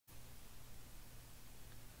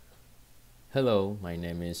Hello, my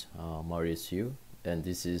name is Marius, and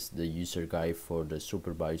this is the user guide for the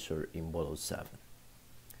supervisor in BOLOv7.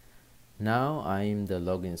 Now I'm the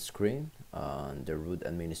login screen. The root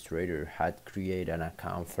administrator had created an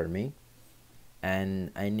account for me,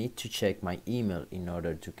 and I need to check my email in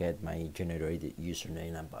order to get my generated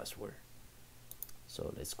username and password.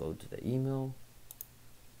 So let's go to the email,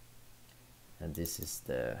 and this is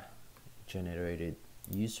the generated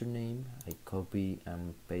username. I copy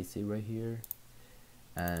and paste it right here,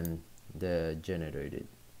 and the generated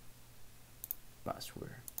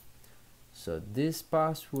password. So this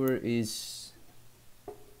password is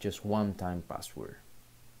just one-time password.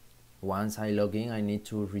 Once I log in, I need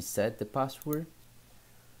to reset the password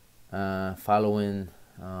following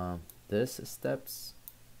these steps.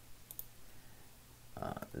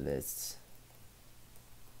 Let's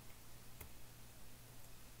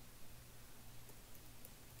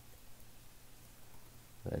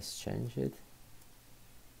change it.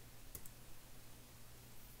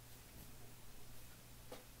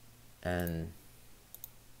 And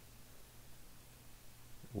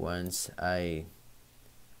once I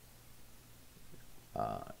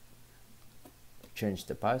change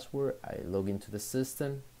the password, I log into the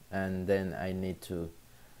system, and then I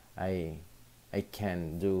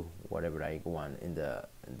can do whatever I want in the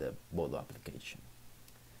BOLO application.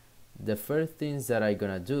 The first things that I'm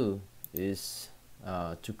gonna do is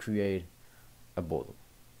to create a BOLO.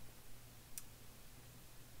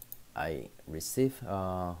 I receive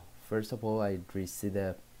first of all, I receive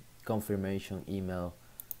a confirmation email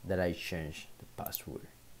that I changed the password.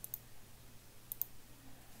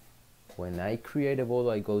 When I create a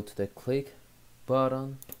BOLO, I go to the click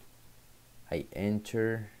button, I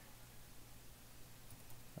enter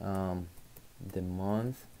the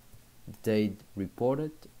month, date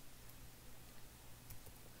reported,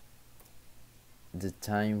 the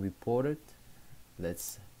time reported.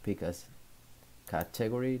 Let's pick a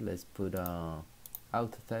category. Let's put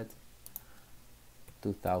AutoTED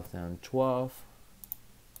 2012,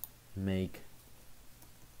 make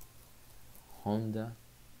Honda,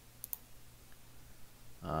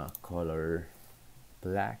 color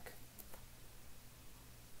black,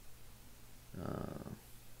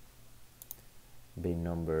 bin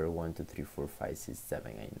number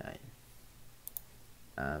 123456789,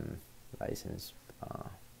 license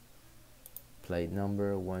plate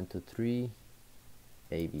number 123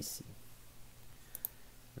 ABC.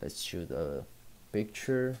 Let's shoot a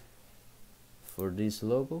picture for this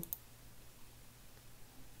logo.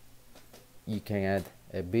 You can add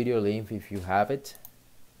a video link if you have it.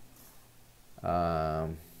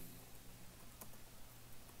 And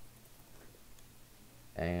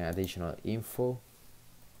additional info.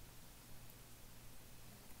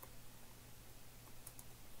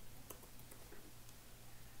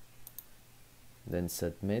 Then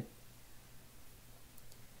submit.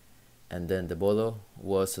 And then the BOLO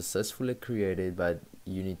was successfully created, but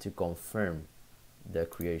you need to confirm the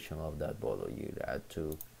creation of that BOLO. You have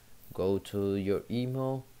to go to your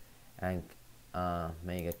email and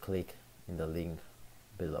make a click in the link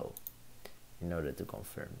below in order to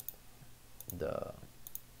confirm the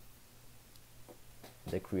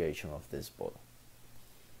creation of this BOLO.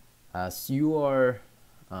 As you are,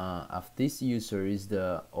 if this user is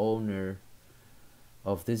the owner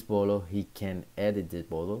of this BOLO, he can edit the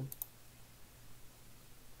BOLO.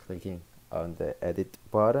 Clicking on the edit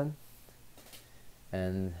button,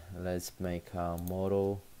 and let's make a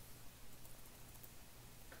model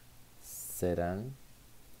sedan,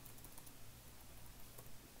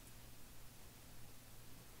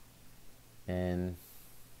 and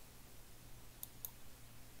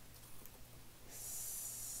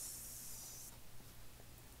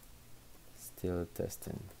still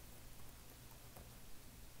testing.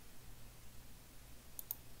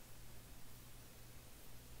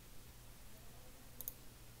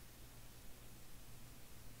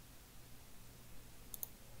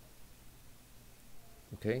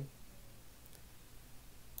 Okay.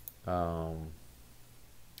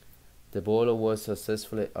 The BOLO was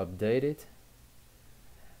successfully updated,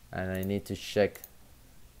 and I need to check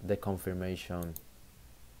the confirmation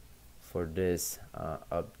for this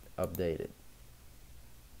update.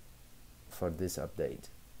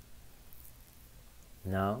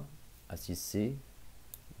 Now, as you see,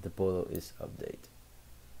 the BOLO is updated.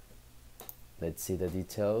 Let's see the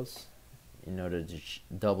details. In order to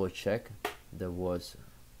double check, there was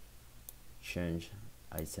change.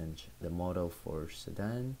 I sent the model for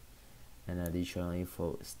sedan, and additional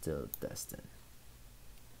info still testing.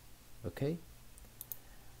 Okay.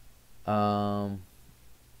 For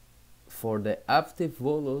the active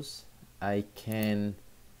BOLOs, I can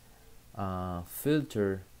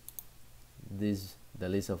filter the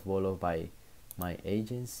list of BOLOv by my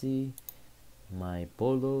agency, my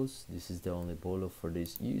BOLOs. This is the only BOLOv for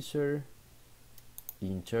this user.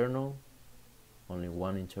 Internal, only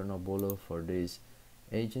one internal BOLOv for this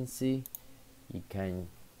agency. You can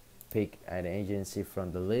pick an agency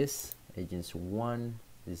from the list. Agency 1,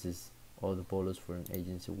 this is all the BOLOs for an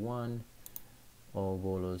agency 1, all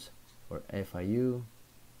BOLOs for FIU.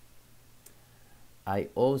 I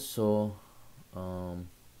also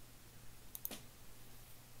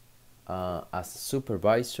as a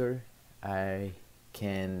supervisor, I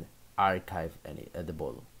can archive the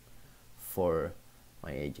BOLO for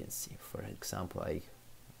my agency. For example, I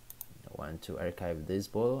want to archive this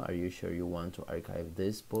BOLO. Are you sure you want to archive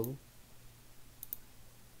this BOLO?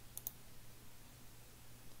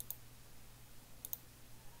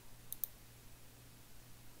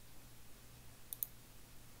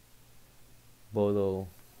 BOLO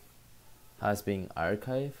has been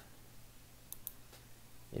archived.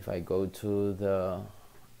 If I go to the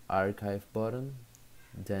archive button,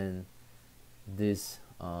 then this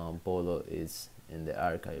BOLO is in the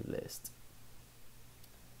archive list.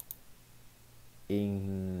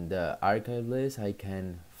 In the archive list, I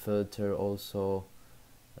can filter also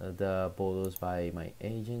the BOLOs by my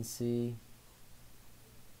agency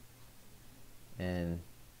and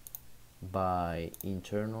by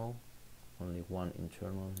internal, only one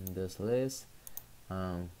internal in this list,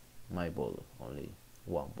 my BOLO, only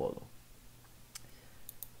one BOLO.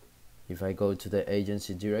 If I go to the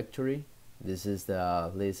agency directory, this is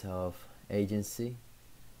the list of agency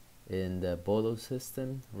in the BOLO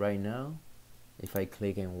system right now. If I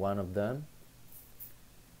click in one of them,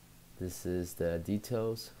 this is the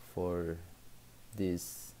details for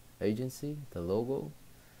this agency, the logo,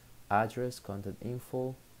 address, contact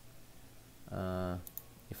info.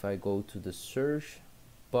 If I go to the search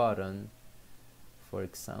button, for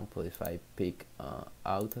example, if I pick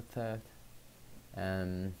AutoTag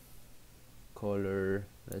and color,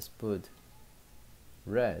 let's put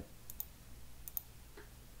red,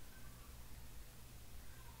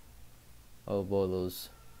 all BOLOs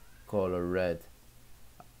color red,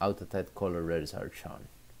 AutoTag color reds are shown.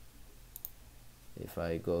 If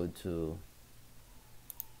I go to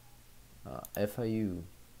FIU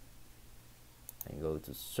and go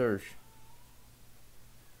to search,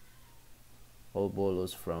 all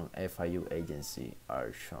BOLOs from FIU agency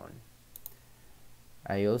are shown.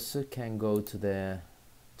 I also can go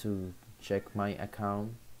to check my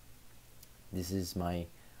account. This is my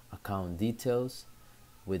account details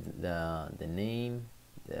with the name,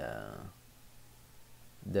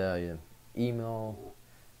 the email,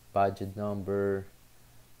 budget number,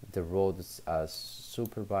 the roles as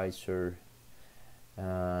supervisor.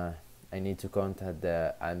 I need to contact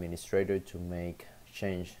the administrator to make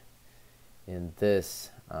change in this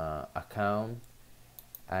account.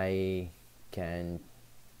 I can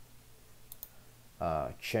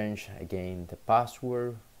change again the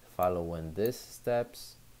password following these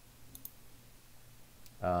steps.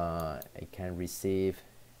 I can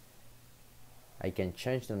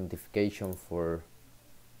change the notification for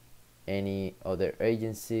any other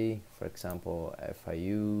agency, for example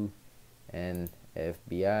FIU and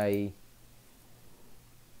FBI,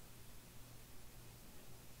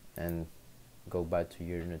 and go back to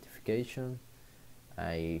your notification.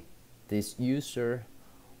 This user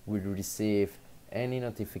will receive any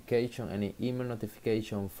notification, any email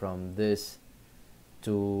notification from these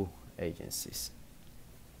two agencies.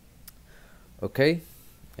 Okay,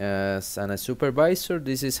 as a supervisor,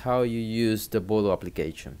 this is how you use the BOLO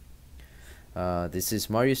application. This is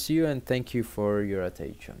Mario, and thank you for your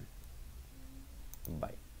attention.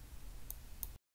 Bye.